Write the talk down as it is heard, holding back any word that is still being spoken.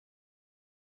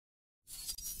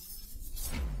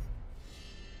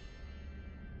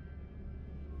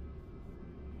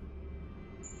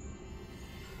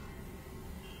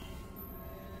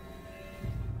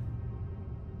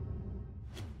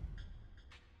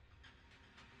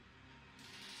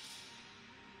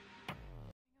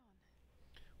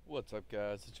What's up,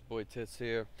 guys? It's your boy Tits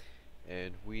here,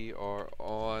 and we are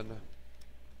on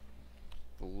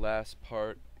the last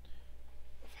part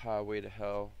of Highway to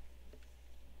Hell.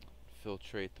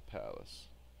 Infiltrate the palace.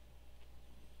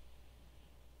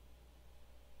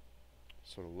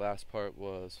 So the last part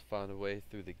was find a way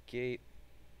through the gate,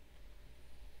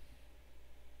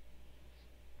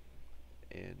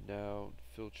 and now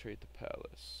infiltrate the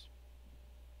palace.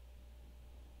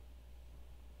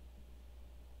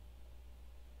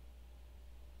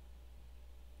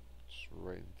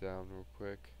 Write it down real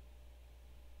quick.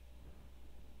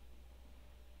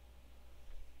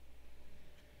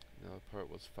 Now the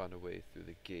part was find a way through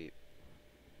the gate.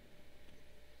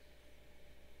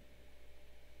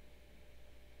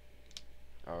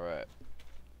 Alright.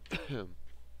 Let's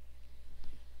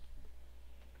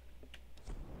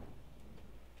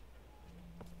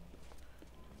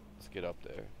get up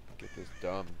there. Get this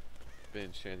done. Been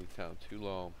in Shantytown too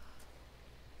long.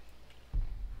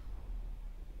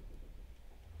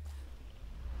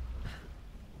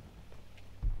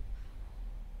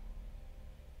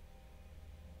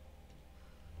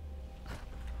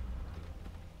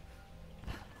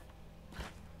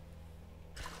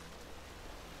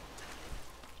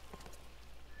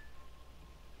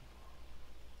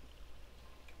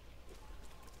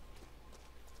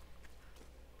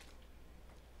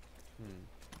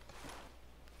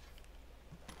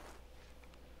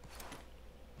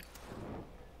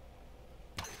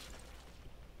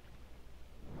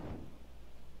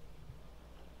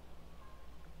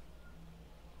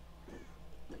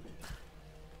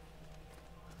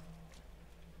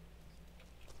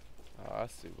 I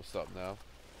see what's up now.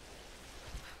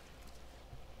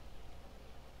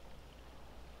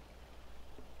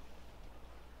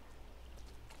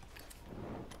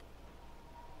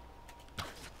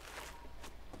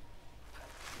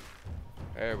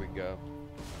 There we go.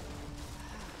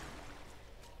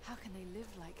 How can they live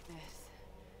like this?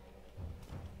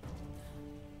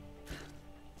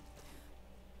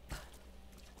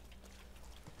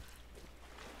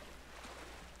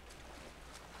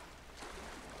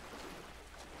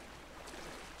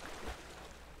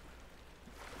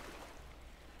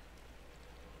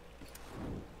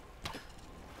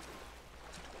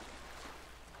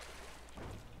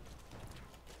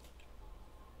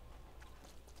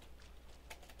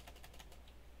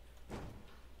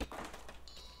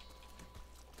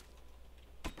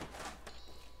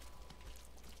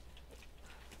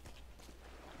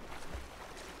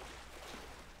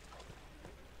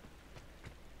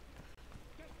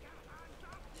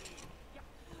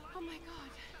 Oh my God,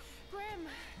 Grim!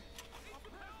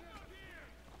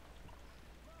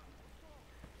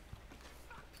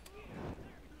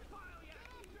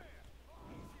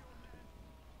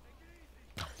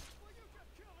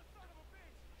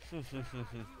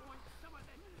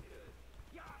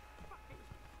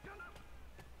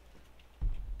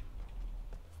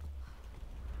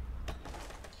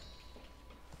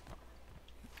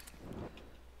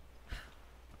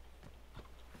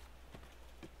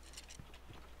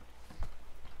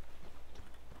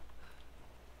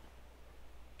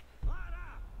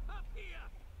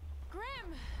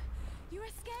 Grim! You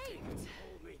escaped!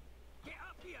 Hold me. Get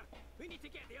up here! We need to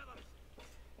get the others!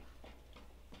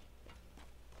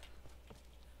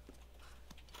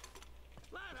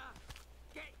 Lara!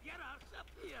 Get your arse up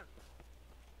here!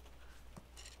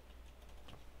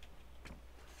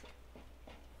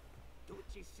 Don't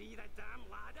you see the damn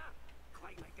ladder?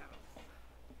 Climb it, girl.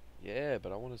 Yeah,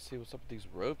 but I want to see what's up with these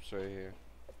ropes right here.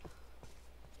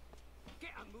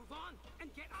 Get a move on and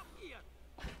get up here!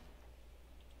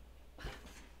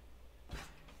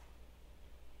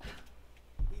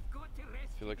 We've got to rescue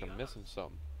I feel like the I'm missing others.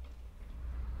 something.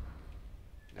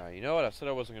 Now, you know what? I said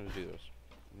I wasn't going to do this.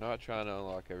 I'm not trying to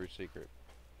unlock every secret.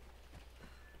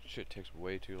 Shit takes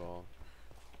way too long.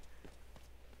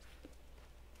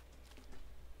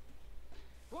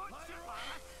 Watch it, Lara!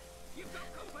 You've got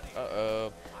company!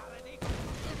 Uh-oh. Lara, they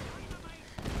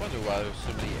Wonder why there's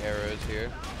so many arrows here.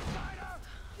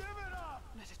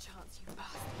 Not a chance, you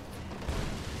bastard.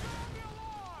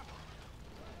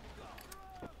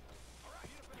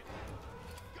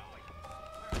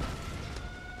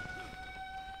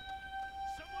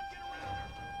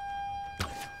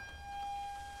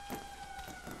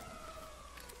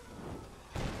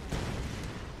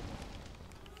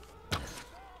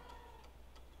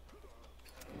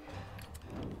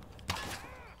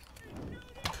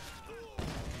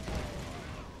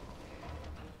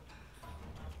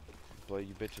 Blow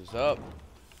you bitches up.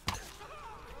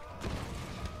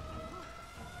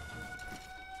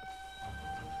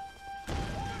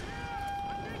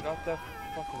 Get off that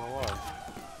fucking alive.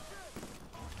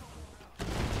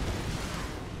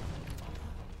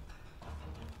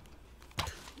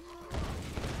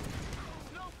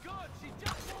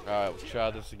 Alright, we'll try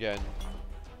this again.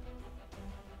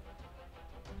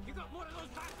 You got more of those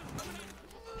bastards coming in?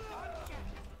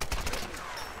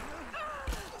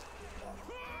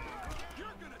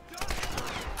 You're gonna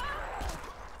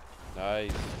die.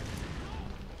 Nice.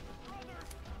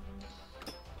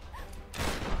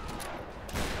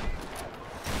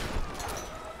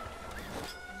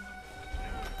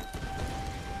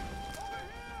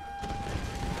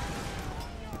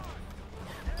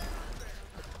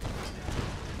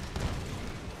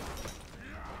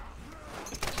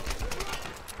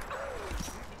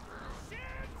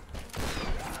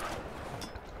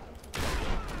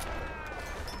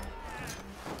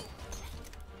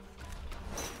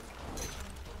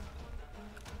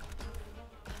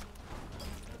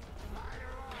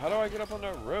 How do I get up on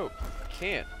that rope? I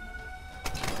can't.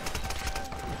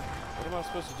 What am I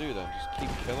supposed to do then? Just keep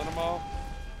killing them all?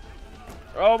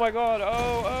 Oh my god!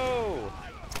 Oh!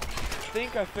 I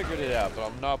think I figured it out, but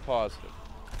I'm not positive.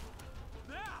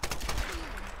 I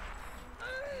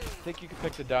think you can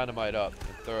pick the dynamite up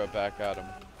and throw it back at him.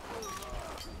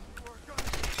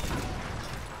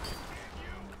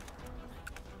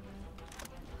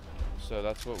 So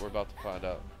that's what we're about to find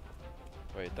out.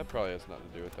 Wait, that probably has nothing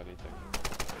to do with anything.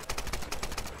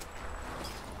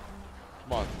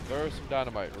 Come on, throw some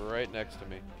dynamite right next to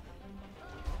me.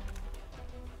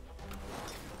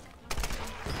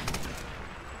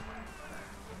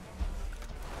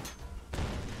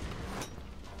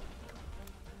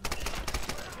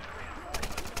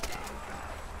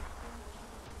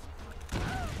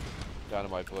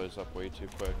 Dynamite blows up way too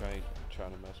quick. I ain't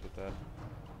trying to mess with that.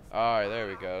 Alright, there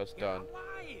we go. It's done.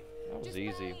 That was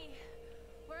easy.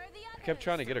 I kept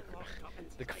trying to get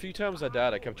the few times I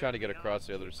died, I kept trying to get across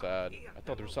the other side. I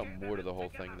thought there was something more to the whole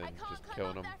thing than just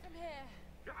killing them.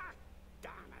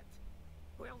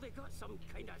 Well, they got some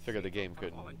kind of Figured the game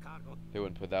couldn't. They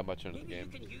wouldn't put that much into the game.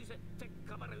 You can use it to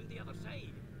come around the other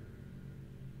side.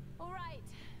 All right,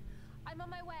 I'm on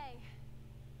my way.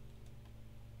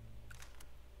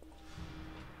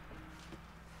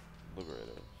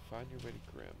 Liberator, find your way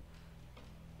to Grim.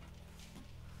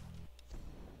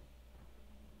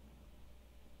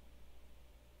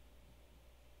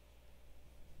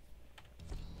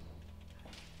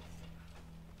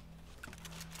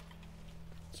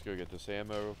 Let's go get this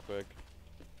ammo real quick.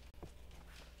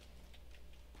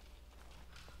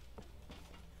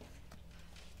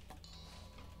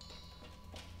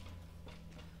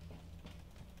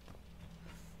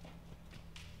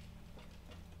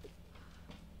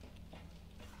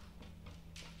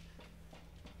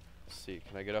 Let's see,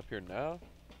 can I get up here now?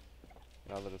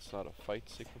 Now that it's not a fight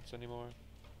sequence anymore?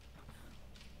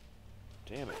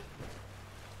 Damn it.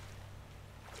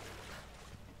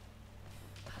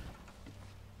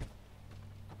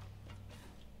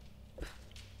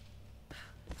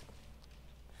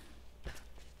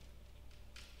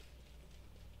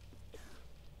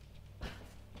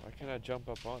 Why can't I jump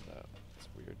up on that? It's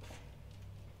weird.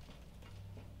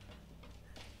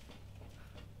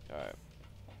 Alright.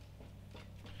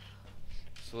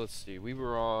 So let's see. We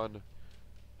were on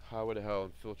Highway to Hell,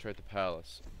 Infiltrate the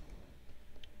Palace.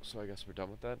 So I guess we're done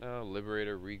with that now.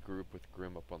 Liberator, regroup with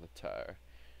Grim up on the tower.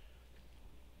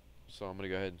 So I'm gonna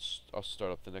go ahead and I'll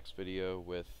start up the next video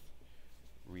with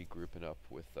regrouping up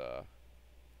with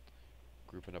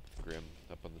grouping up with Grim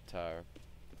up on the tower.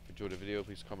 If you enjoyed the video,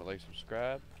 please comment, like,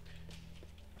 subscribe.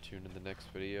 Tune in the next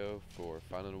video for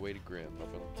finding a way to Grim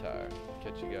up on the tower.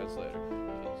 Catch you guys later.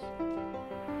 Peace.